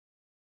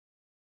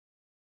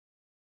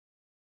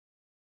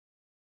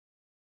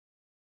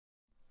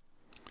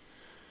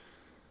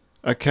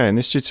Okay, in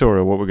this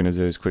tutorial what we're going to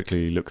do is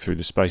quickly look through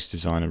the Space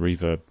Designer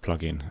Reverb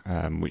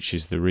plugin, which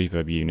is the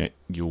reverb unit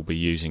you'll be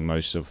using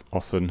most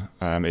often.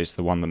 It's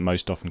the one that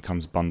most often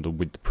comes bundled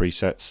with the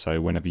presets, so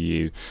whenever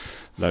you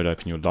load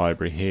open your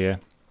library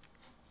here,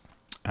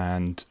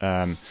 and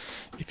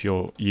if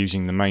you're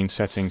using the main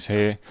settings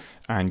here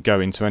and go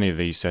into any of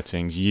these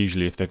settings,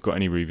 usually if they've got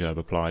any reverb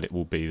applied it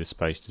will be the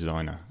Space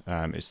Designer.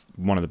 It's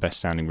one of the best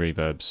sounding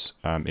reverbs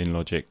in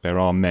Logic. There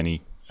are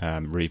many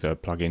reverb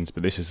plugins,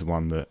 but this is the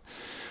one that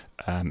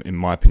in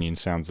my opinion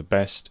sounds the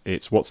best.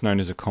 It's what's known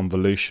as a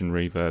convolution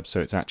reverb,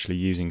 so it's actually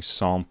using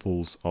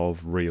samples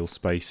of real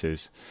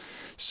spaces,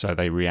 so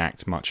they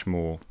react much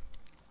more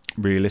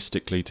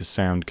realistically to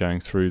sound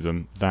going through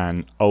them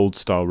than old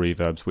style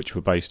reverbs, which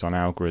were based on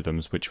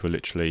algorithms, which were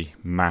literally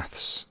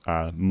maths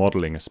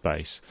modeling a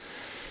space.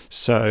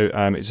 So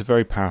it's a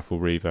very powerful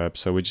reverb,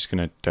 so we're just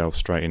going to delve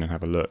straight in and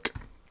have a look.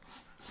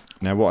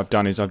 Now what I've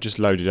done is I've just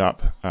loaded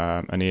up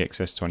an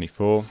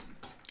EXS24,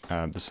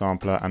 the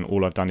sampler, and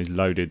all I've done is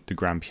loaded the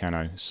grand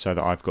piano so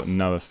that I've got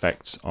no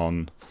effects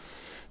on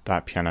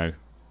that piano,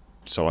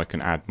 so I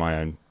can add my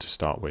own to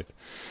start with.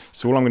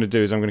 So all I'm going to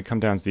do is I'm going to come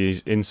down to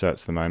these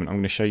inserts at the moment. I'm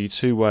going to show you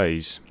two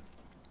ways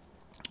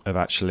of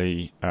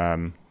actually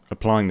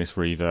applying this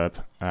reverb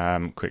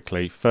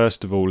quickly.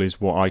 First of all is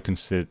what I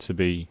consider to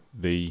be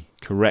the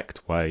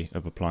correct way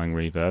of applying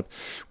reverb,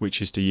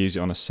 which is to use it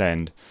on a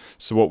send.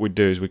 So what we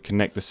do is we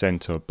connect the send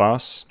to a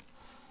bus.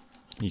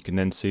 You can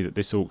then see that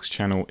this aux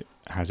channel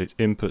has its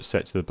input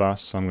set to the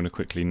bus, so I'm going to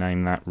quickly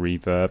name that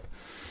reverb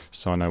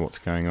so I know what's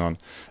going on,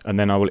 and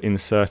then I will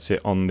insert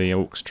it on the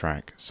aux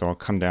track. So I'll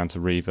come down to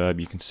reverb.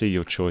 You can see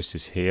your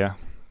choices here.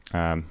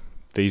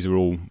 These are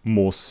all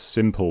more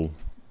simple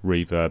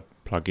reverb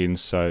plugins,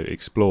 so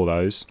explore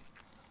those.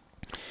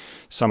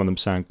 Some of them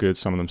sound good,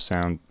 some of them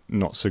sound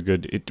not so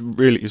good.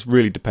 It's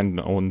really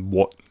dependent on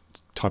what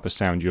type of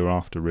sound you're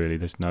after, really.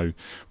 There's no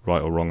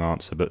right or wrong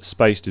answer, but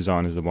Space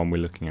Designer is the one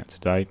we're looking at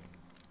today.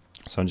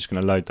 So I'm just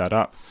going to load that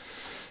up,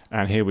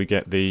 and here we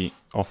get the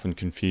often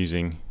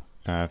confusing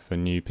for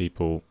new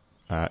people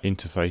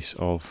interface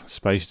of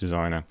Space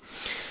Designer.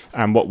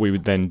 And what we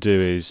would then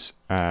do is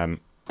play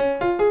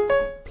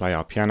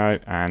our piano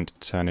and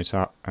turn it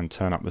up and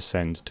turn up the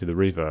send to the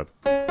reverb.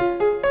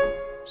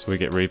 So we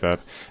get reverb,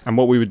 and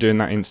what we would do in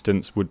that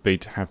instance would be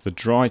to have the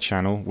dry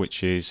channel,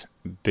 which is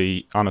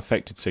the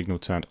unaffected signal,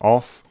 turned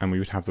off, and we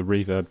would have the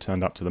reverb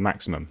turned up to the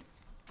maximum.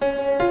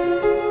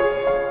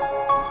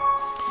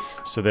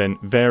 So then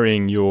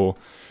varying your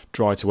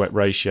dry to wet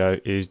ratio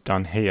is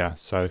done here.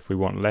 So if we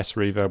want less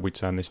reverb, we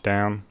turn this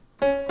down,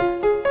 and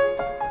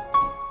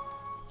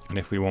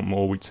if we want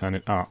more, we turn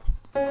it up.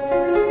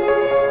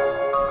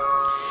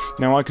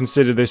 Now I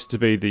consider this to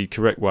be the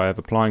correct way of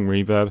applying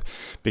reverb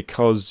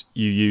because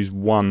you use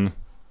one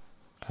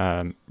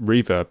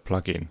reverb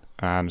plugin,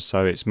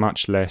 so it's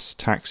much less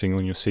taxing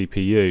on your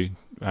CPU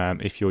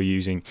if you're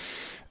using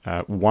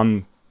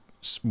one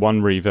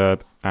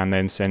reverb and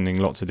then sending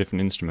lots of different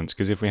instruments,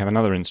 because if we have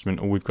another instrument,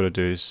 all we've got to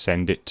do is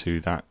send it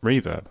to that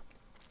reverb.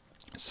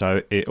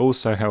 So it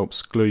also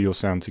helps glue your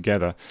sound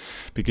together,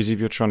 because if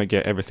you're trying to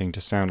get everything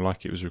to sound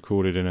like it was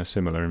recorded in a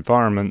similar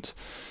environment,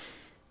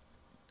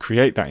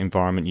 create that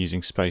environment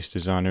using Space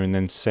Designer and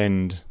then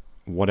send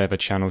whatever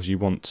channels you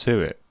want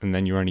to it, and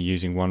then you're only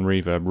using one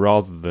reverb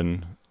rather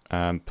than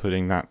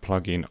putting that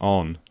plugin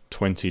on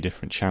 20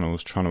 different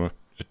channels trying to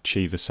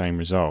achieve the same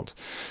result.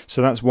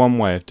 So that's one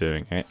way of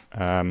doing it,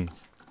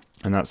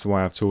 and that's the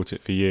way I've taught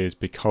it for years,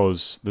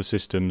 because the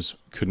systems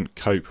couldn't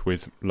cope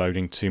with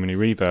loading too many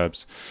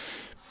reverbs.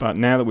 But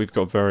now that we've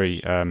got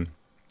very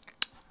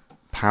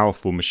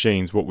powerful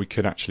machines, what we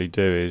could actually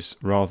do is,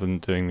 rather than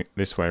doing it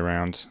this way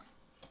around,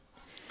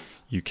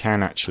 you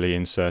can actually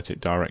insert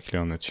it directly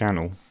on the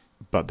channel,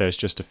 but there's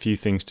just a few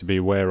things to be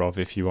aware of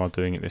if you are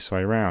doing it this way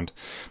around.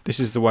 This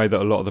is the way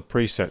that a lot of the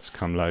presets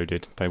come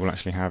loaded. They will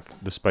actually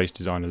have the Space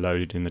Designer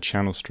loaded in the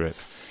channel strip.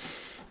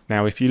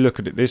 Now if you look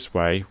at it this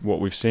way, what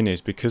we've seen is,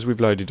 because we've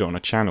loaded it on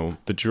a channel,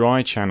 the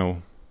dry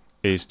channel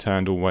is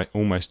turned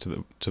almost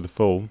to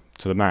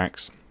the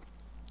max,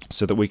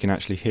 so that we can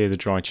actually hear the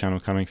dry channel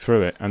coming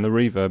through it, and the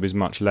reverb is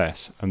much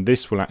less, and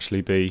this will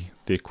actually be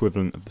the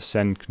equivalent of the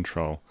send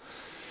control.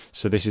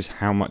 So this is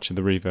how much of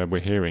the reverb we're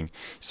hearing.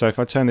 So if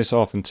I turn this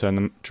off and turn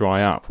the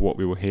dry up, what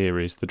we will hear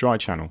is the dry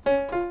channel,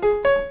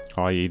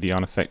 i.e. the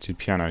unaffected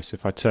piano. So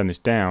if I turn this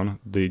down,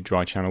 the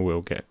dry channel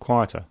will get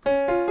quieter.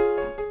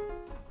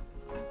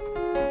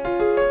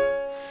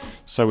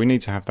 So we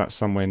need to have that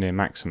somewhere near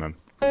maximum.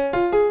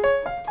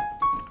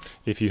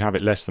 If you have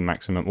it less than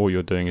maximum, all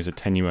you're doing is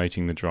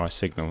attenuating the dry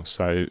signal.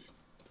 So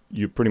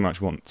you pretty much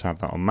want to have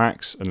that on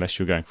max, unless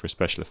you're going for a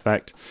special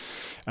effect.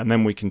 And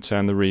then we can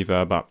turn the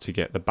reverb up to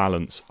get the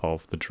balance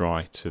of the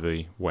dry to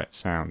the wet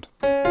sound.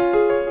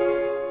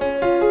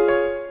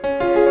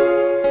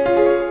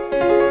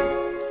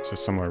 So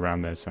somewhere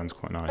around there sounds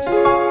quite nice.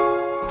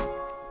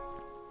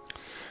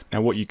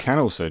 Now what you can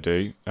also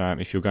do,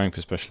 if you're going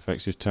for special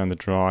effects, is turn the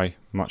dry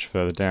much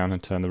further down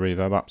and turn the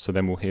reverb up, so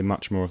then we'll hear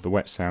much more of the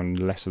wet sound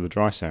and less of the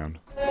dry sound.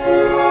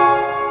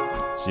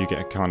 So you get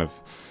a kind of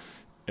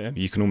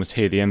you can almost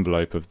hear the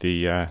envelope of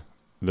the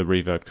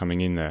reverb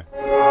coming in there.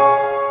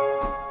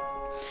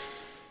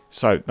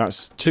 So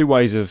that's two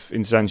ways of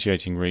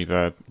instantiating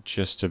reverb,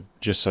 just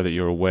so that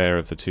you're aware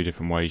of the two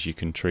different ways you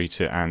can treat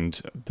it and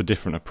the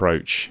different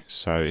approach.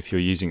 So if you're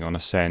using it on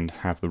a send,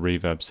 have the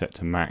reverb set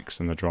to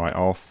max and the dry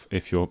off.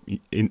 If you're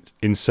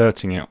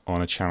inserting it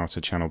on a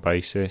channel-to-channel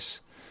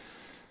basis,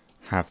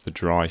 have the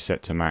dry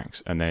set to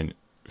max, and then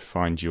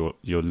find your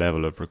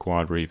level of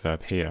required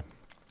reverb here.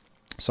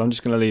 So I'm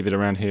just going to leave it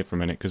around here for a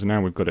minute, because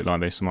now we've got it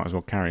like this, I might as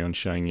well carry on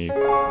showing you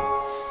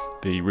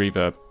the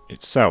reverb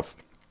itself.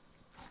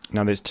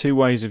 Now there's two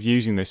ways of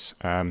using this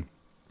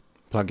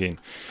plugin.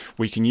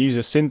 We can use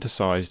a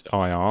synthesized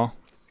IR.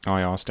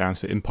 IR stands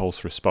for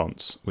impulse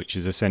response, which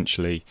is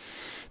essentially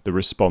the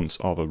response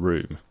of a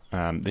room.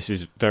 This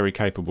is very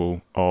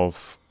capable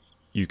of,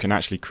 you can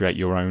actually create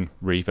your own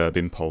reverb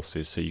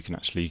impulses, so you can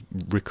actually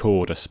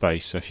record a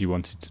space. So if you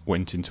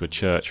went into a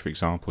church, for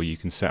example, you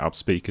can set up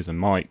speakers and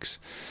mics,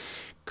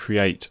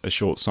 create a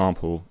short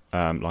sample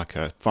like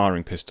a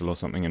firing pistol or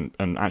something,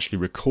 and actually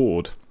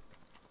record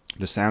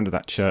the sound of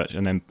that church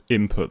and then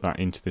input that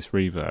into this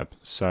reverb.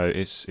 So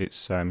it's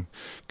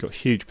got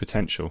huge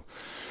potential.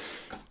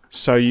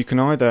 So you can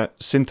either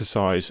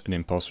synthesize an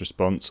impulse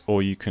response,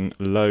 or you can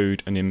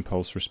load an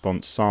impulse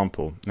response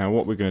sample. Now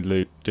what we're going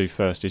to do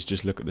first is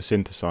just look at the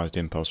synthesized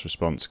impulse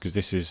response, because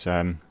this is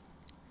the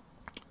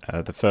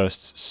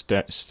first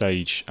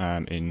stage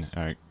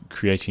in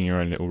creating your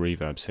own little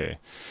reverbs here.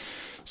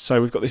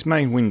 So we've got this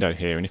main window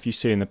here, and if you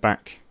see in the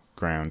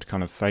background,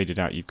 kind of faded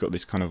out, you've got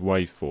this kind of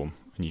waveform,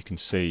 and you can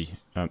see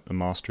a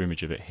master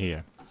image of it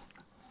here.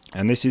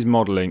 And this is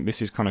modeling,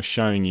 this is kind of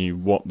showing you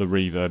what the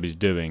reverb is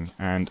doing,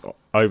 and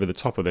over the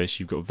top of this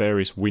you've got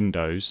various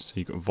windows, so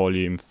you've got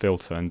volume,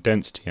 filter and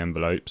density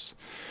envelopes,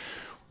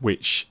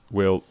 which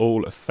will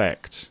all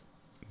affect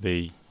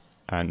the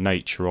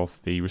nature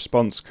of the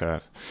response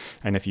curve.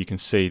 And if you can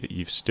see that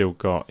you've still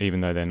got,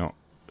 even though they're not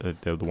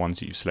they're the ones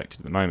that you've selected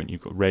at the moment,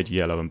 you've got red,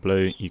 yellow and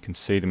blue, you can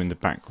see them in the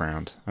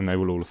background and they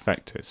will all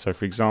affect it. So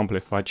for example,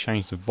 if I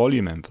change the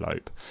volume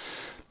envelope,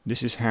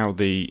 this is how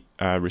the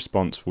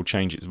response will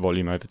change its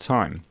volume over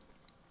time.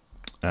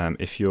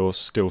 If you're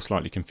still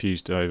slightly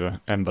confused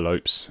over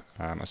envelopes,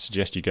 I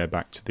suggest you go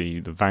back to the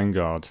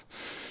Vanguard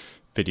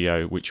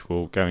video, which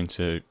will go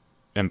into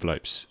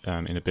envelopes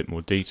in a bit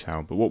more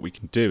detail. But what we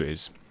can do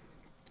is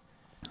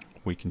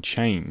we can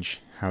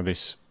change how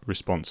this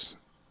response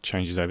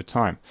changes over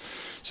time.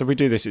 So if we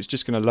do this, it's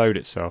just going to load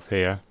itself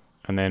here,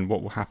 and then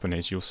what will happen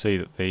is you'll see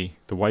that the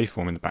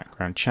waveform in the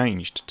background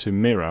changed to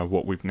mirror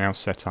what we've now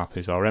set up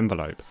as our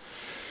envelope.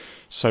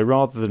 So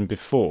rather than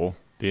before,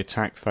 the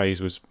attack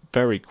phase was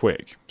very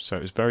quick, so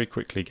it was very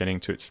quickly getting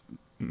to its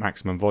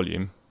maximum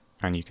volume,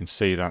 and you can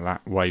see that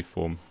that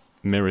waveform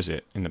mirrors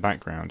it in the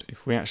background.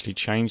 If we actually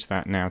change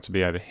that now to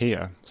be over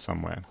here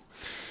somewhere,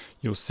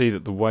 you'll see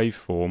that the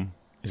waveform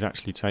is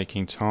actually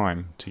taking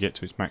time to get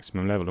to its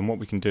maximum level. And what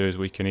we can do is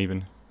we can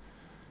even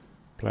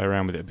play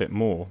around with it a bit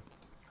more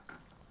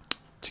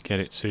to get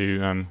it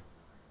to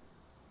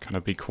kind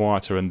of be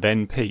quieter and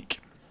then peak.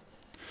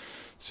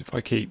 So if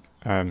I keep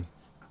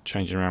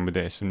changing around with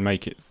this and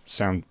make it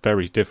sound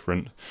very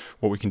different,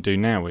 what we can do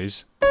now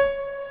is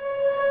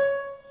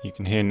you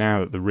can hear now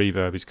that the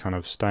reverb is kind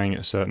of staying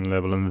at a certain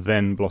level and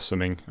then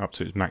blossoming up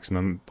to its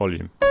maximum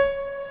volume.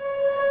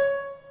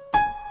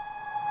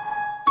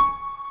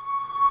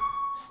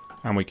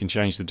 And we can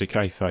change the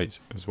decay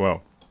phase as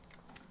well.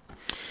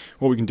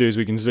 What we can do is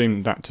we can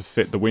zoom that to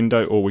fit the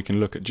window, or we can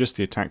look at just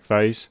the attack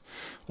phase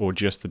or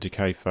just the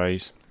decay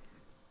phase.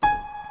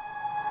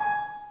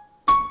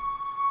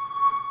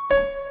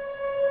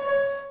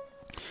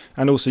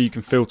 And also you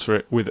can filter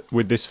it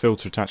with this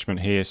filter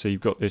attachment here. So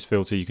you've got this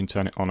filter, you can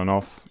turn it on and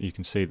off. You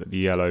can see that the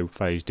yellow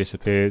phase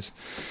disappears,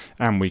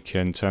 and we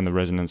can turn the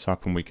resonance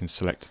up, and we can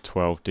select a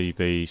 12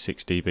 dB,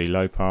 6 dB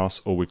low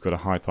pass, or we've got a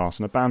high pass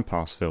and a band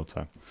pass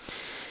filter.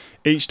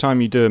 Each time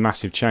you do a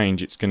massive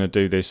change, it's going to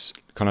do this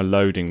kind of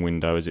loading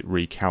window as it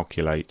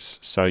recalculates,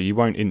 so you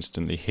won't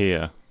instantly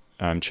hear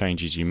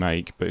changes you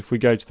make. But if we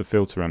go to the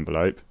filter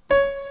envelope,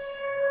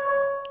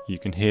 you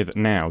can hear that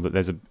now that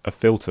there's a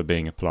filter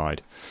being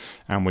applied,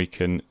 and we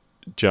can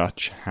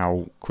judge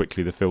how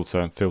quickly the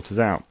filter filters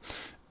out.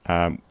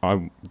 I'm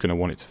going to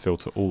want it to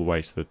filter all the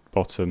way to the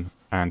bottom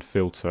and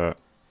filter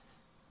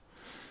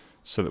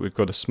so that we've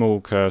got a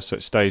small curve so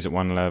it stays at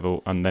one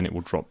level and then it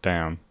will drop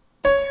down.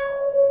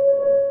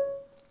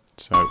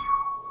 So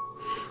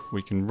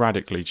we can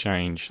radically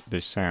change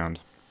this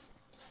sound.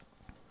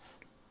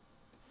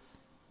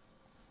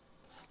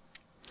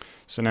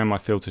 So now my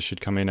filter should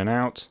come in and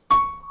out.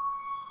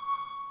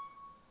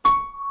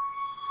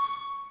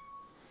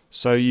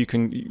 So you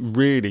can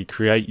really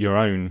create your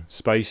own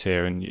space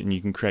here, and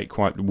you can create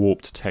quite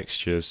warped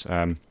textures.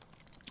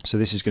 So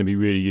this is going to be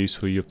really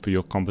useful for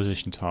your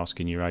composition task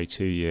in your A2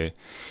 year,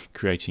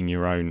 creating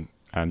your own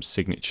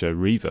signature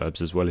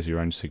reverbs as well as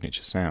your own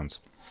signature sounds.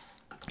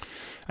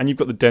 And you've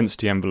got the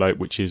density envelope,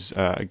 which is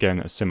again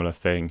a similar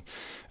thing.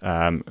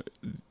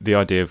 The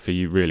idea for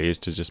you really is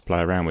to just play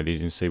around with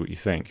these and see what you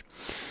think.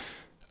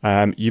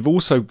 You've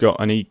also got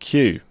an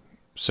EQ.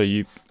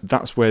 So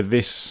that's where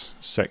this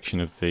section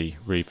of the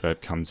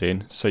reverb comes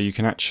in. So you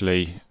can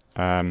actually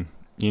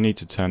you need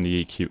to turn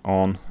the EQ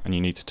on, and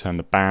you need to turn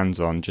the bands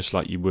on just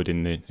like you would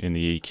in the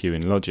EQ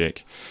in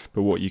Logic.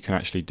 But what you can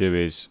actually do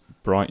is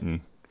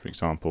brighten, for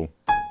example,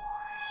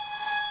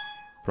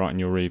 brighten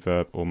your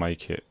reverb or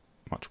make it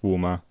much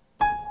warmer,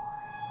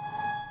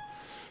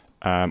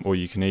 or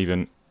you can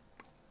even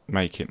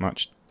make it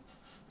much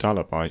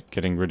duller by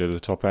getting rid of the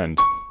top end.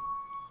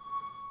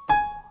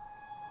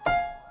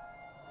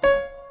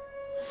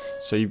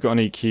 So you've got an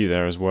EQ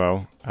there as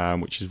well,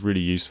 which is really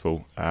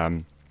useful.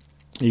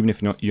 Even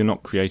if you're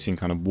not creating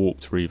kind of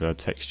warped reverb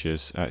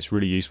textures, it's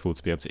really useful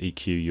to be able to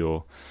EQ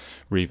your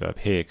reverb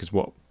here, because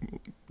what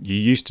you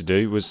used to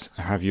do was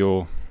have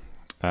your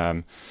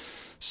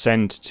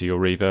send to your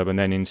reverb and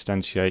then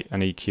instantiate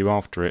an EQ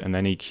after it, and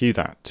then EQ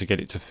that to get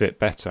it to fit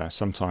better.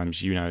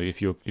 Sometimes, you know,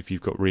 if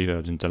you've got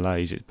reverbs and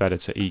delays, it's better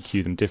to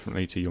EQ them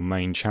differently to your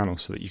main channel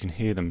so that you can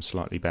hear them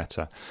slightly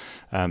better.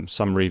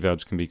 Some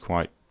reverbs can be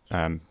quite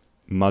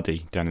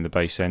muddy down in the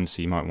bass end,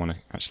 so you might want to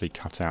actually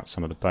cut out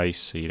some of the bass,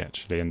 so you'd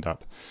actually end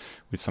up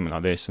with something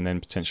like this, and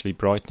then potentially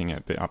brightening it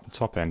a bit up the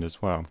top end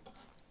as well.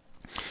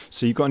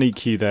 So you've got an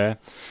EQ there,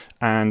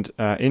 and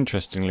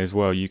interestingly as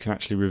well, you can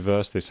actually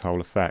reverse this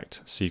whole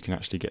effect, so you can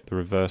actually get the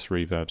reverse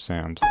reverb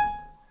sound.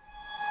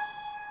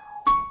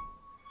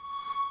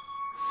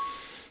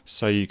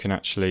 So you can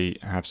actually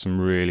have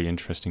some really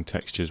interesting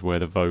textures where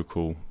the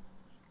vocal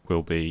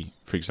will be,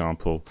 for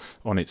example,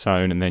 on its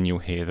own, and then you'll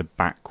hear the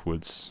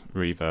backwards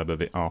reverb of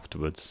it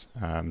afterwards.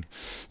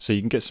 So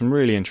you can get some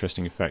really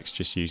interesting effects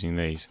just using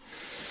these.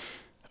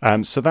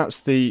 So that's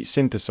the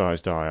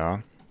synthesized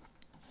IR.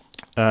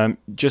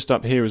 Just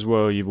up here as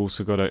well, you've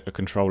also got a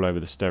control over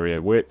the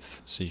stereo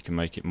width, so you can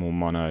make it more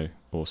mono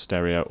or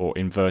stereo or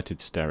inverted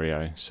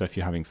stereo. So if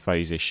you're having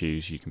phase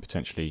issues, you can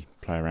potentially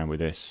play around with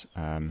this.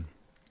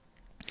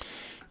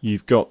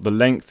 You've got the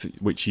length,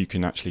 which you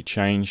can actually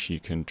change.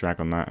 You can drag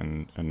on that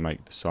and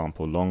make the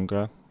sample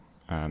longer.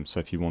 So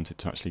if you want it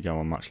to actually go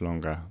on much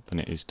longer than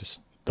it is to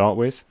start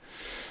with.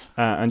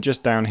 And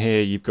just down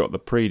here, you've got the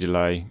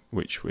pre-delay,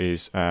 which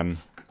is,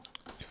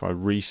 if I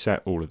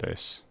reset all of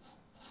this,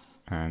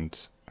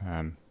 and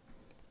I'm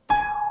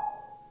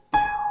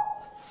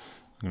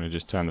going to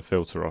just turn the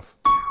filter off.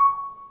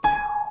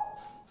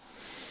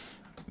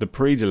 The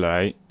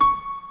pre-delay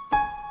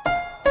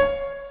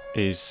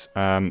is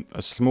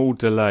a small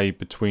delay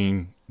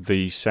between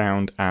the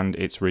sound and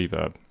its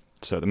reverb.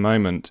 So at the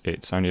moment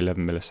it's only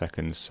 11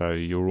 milliseconds, so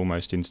you're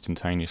almost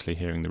instantaneously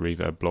hearing the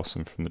reverb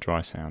blossom from the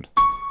dry sound.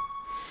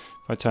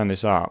 If I turn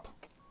this up,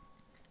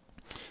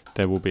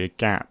 there will be a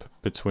gap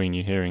between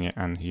you hearing it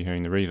and you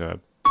hearing the reverb.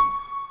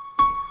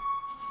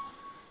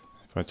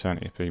 If I turn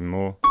it up even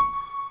more,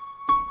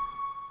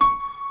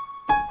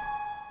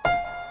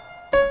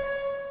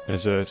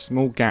 there's a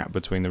small gap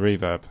between the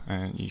reverb,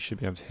 and you should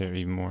be able to hear it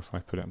even more if I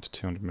put it up to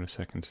 200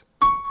 milliseconds.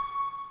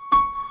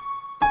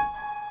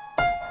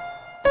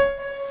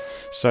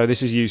 So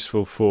this is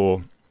useful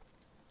for,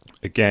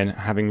 again,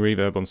 having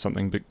reverb on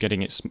something but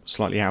getting it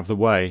slightly out of the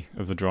way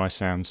of the dry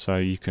sound. So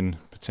you can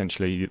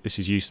potentially, this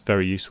is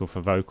very useful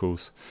for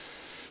vocals,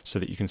 so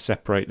that you can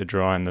separate the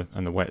dry and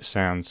the wet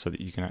sounds, so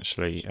that you can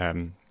actually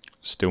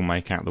still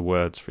make out the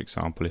words. For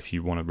example, if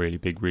you want a really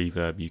big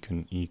reverb, you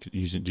can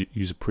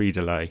use a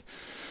pre-delay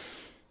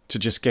to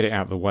just get it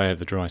out of the way of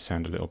the dry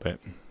sound a little bit.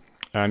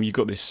 You've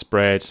got this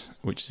spread,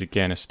 which is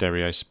again a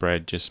stereo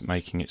spread, just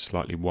making it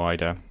slightly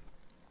wider.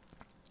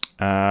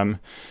 And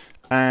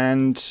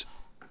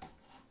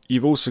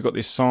you've also got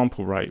this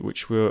sample rate,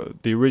 which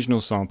the original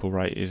sample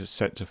rate is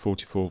set to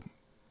 44.1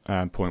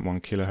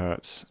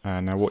 kilohertz.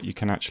 Now what you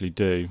can actually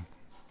do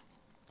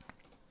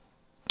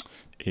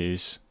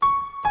is,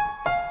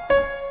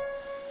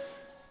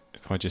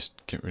 if I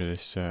just get rid of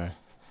this,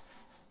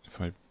 if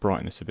I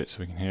brighten this a bit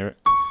so we can hear it,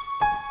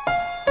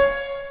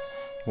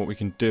 what we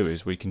can do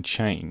is we can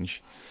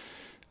change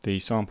the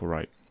sample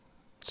rate.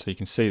 So you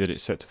can see that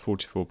it's set to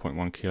 44.1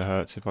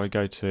 kilohertz. If I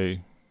go to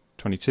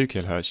 22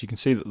 kilohertz, you can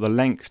see that the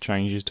length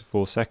changes to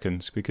 4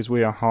 seconds, because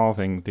we are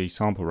halving the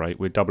sample rate,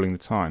 we're doubling the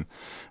time.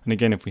 And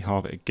again, if we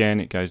halve it again,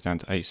 it goes down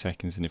to 8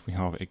 seconds, and if we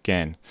halve it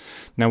again.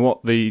 Now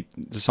what the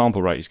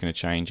sample rate is going to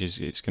change is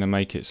it's going to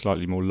make it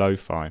slightly more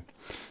lo-fi.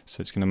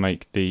 So it's going to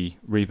make the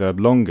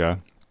reverb longer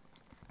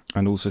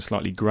and also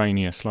slightly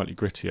grainier, slightly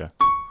grittier.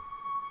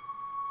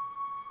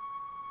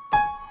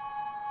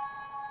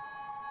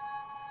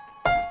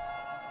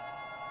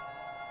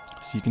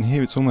 So you can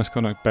hear it's almost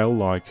kind of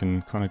bell-like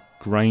and kind of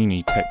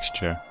grainy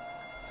texture.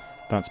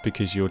 That's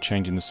because you're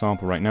changing the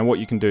sample rate. Now what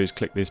you can do is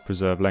click this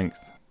preserve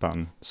length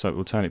button, so it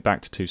will turn it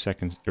back to 2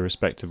 seconds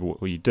irrespective of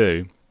what you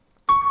do.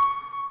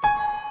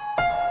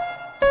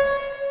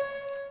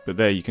 But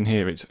there you can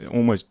hear it's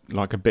almost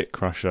like a bit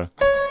crusher.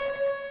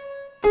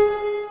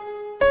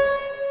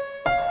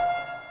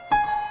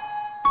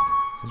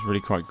 It's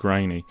really quite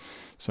grainy.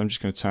 So I'm just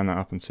going to turn that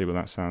up and see what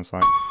that sounds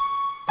like.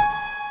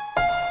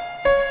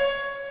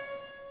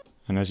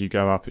 And as you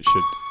go up, it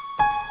should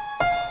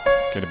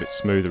get a bit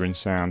smoother in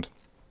sound.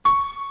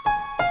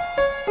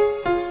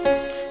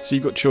 So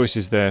you've got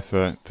choices there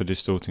for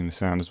distorting the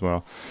sound as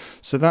well.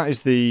 So that is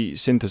the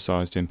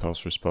synthesized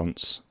impulse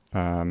response,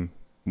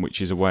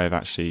 which is a way of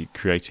actually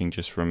creating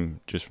just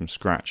from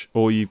scratch.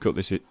 Or you've got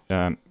this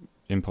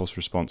impulse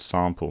response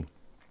sample.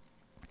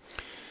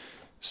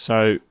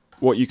 So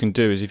what you can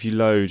do is, if you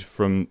load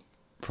from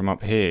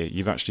up here,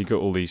 you've actually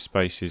got all these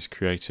spaces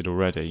created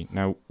already.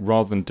 Now,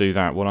 rather than do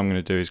that, what I'm going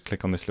to do is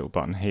click on this little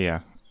button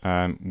here,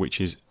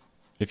 which is,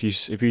 if you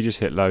just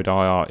hit load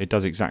IR, it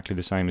does exactly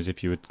the same as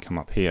if you would come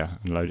up here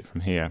and load it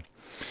from here.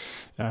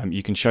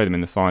 You can show them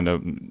in the Finder,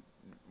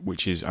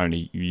 which is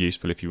only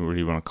useful if you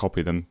really want to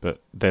copy them,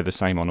 but they're the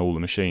same on all the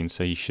machines,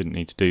 so you shouldn't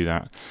need to do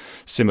that.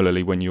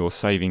 Similarly, when you're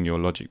saving your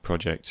Logic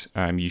project,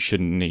 you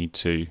shouldn't need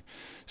to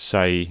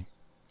save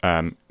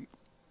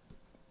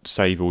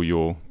all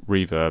your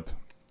reverb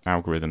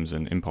algorithms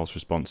and impulse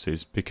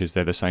responses, because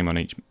they're the same on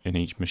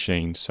each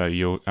machine, so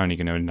you're only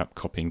going to end up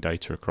copying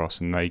data across,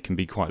 and they can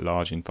be quite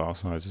large in file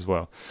size as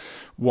well.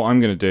 What I'm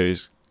going to do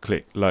is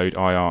click load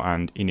IR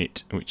and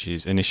init, which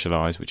is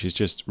initialize, which is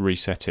just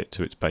reset it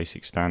to its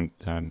basic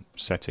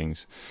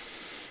settings.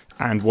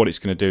 And what it's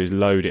going to do is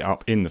load it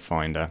up in the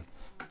Finder,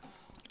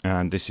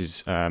 and this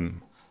is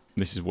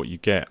what you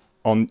get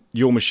on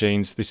your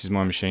machines. This is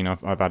my machine.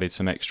 I've added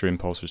some extra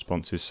impulse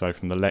responses, so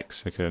from the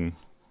lexicon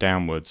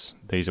downwards,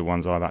 these are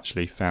ones I've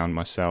actually found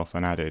myself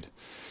and added,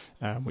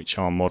 which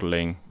are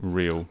modeling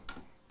real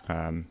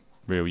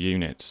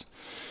units.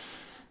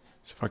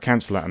 So if I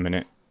cancel that a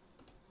minute,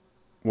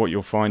 what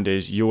you'll find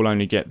is you'll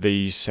only get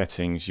these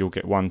settings. You'll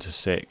get 1 to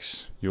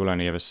 6. You'll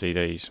only ever see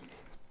these.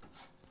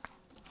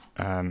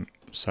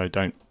 So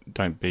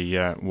don't be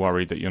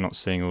worried that you're not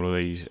seeing all of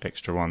these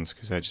extra ones,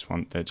 because they're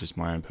just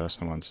my own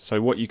personal ones. So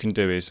what you can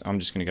do is, I'm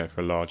just going to go for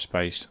a large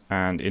space,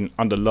 and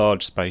under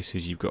large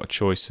spaces you've got a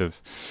choice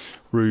of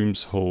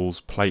rooms, halls,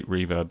 plate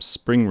reverbs,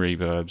 spring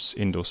reverbs,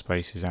 indoor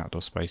spaces,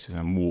 outdoor spaces,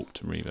 and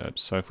warped reverbs.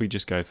 So if we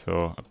just go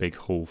for a big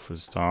hall for the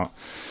start,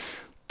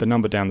 the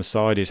number down the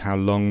side is how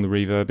long the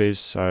reverb is,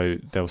 so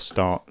they'll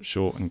start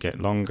short and get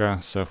longer.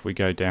 So if we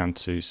go down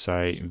to,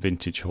 say,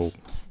 vintage hall,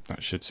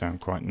 that should sound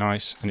quite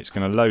nice, and it's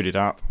going to load it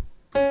up.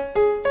 And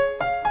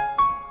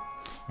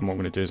what I'm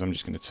going to do is I'm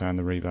just going to turn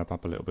the reverb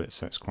up a little bit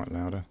so it's quite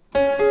louder.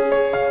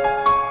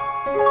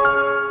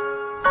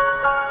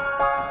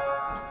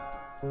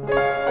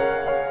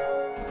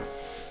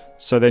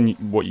 So then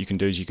what you can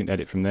do is you can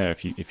edit from there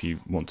if you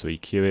want to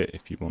EQ it,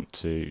 if you want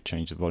to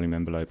change the volume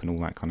envelope and all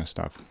that kind of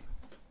stuff.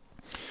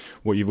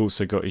 What you've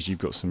also got is you've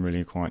got some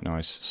really quite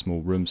nice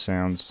small room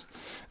sounds,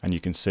 and you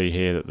can see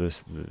here that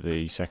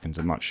the seconds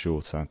are much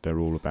shorter. They're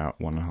all about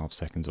 1.5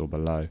 seconds or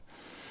below.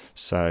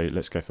 So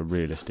let's go for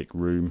realistic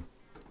room.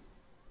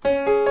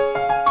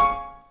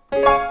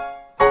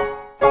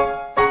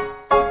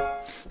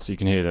 So you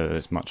can hear that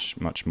it's much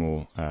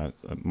more a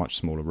much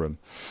smaller room,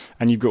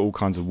 and you've got all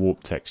kinds of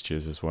warp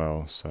textures as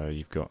well. So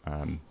you've got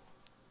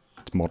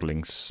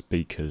modeling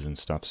speakers and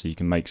stuff, so you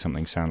can make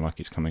something sound like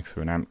it's coming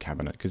through an amp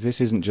cabinet, because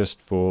this isn't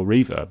just for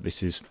reverb,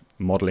 this is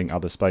modeling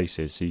other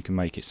spaces, so you can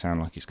make it sound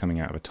like it's coming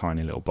out of a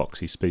tiny little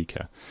boxy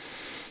speaker.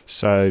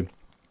 So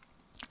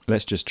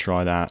let's just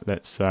try that.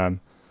 Let's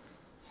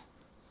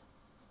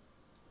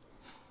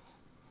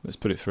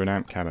put it through an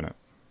amp cabinet.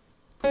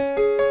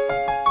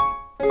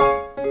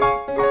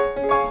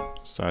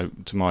 So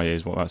to my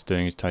ears, what that's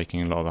doing is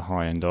taking a lot of the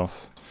high end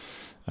off.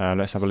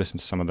 Let's have a listen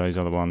to some of those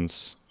other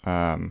ones.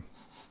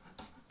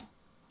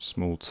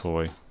 Small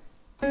toy.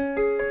 If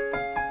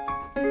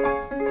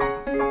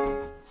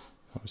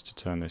I was to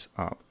turn this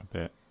up a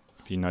bit,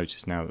 if you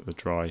notice now that the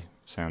dry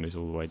sound is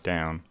all the way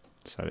down,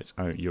 so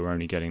you're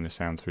only getting the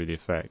sound through the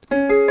effect.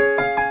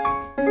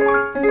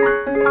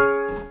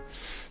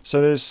 So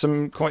there's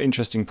some quite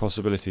interesting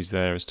possibilities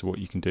there as to what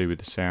you can do with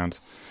the sound.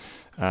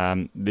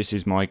 This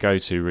is my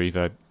go-to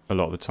reverb a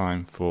lot of the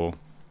time for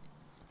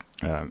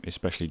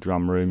especially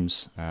drum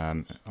rooms.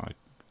 I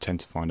tend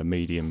to find a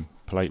medium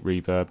plate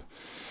reverb.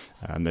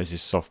 There's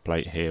this soft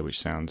plate here which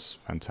sounds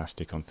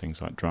fantastic on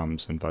things like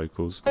drums and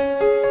vocals,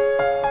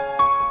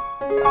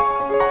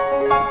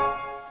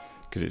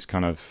 because it's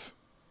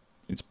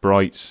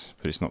bright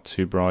but it's not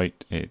too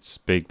bright, it's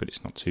big but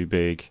it's not too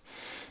big,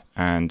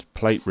 and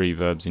plate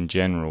reverbs in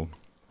general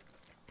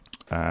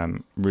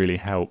really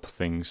help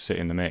things sit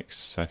in the mix.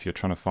 So if you're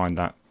trying to find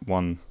that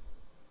one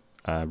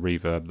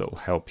reverb that will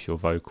help your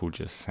vocal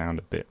just sound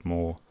a bit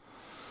more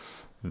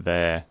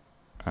there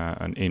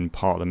and in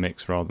part of the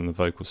mix rather than the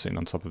vocal sitting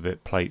on top of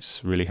it,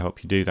 plates really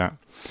help you do that.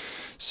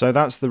 So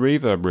that's the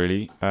reverb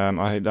really.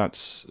 I hope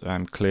that's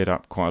cleared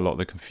up quite a lot of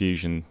the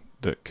confusion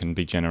that can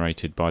be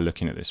generated by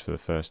looking at this for the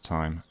first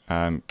time.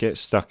 Get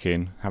stuck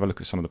in, have a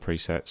look at some of the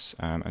presets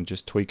and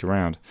just tweak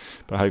around.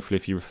 But hopefully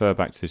if you refer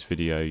back to this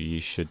video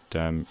you should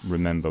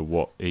remember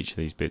what each of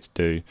these bits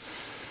do.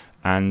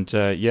 And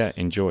yeah,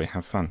 enjoy,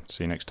 have fun.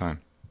 See you next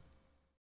time.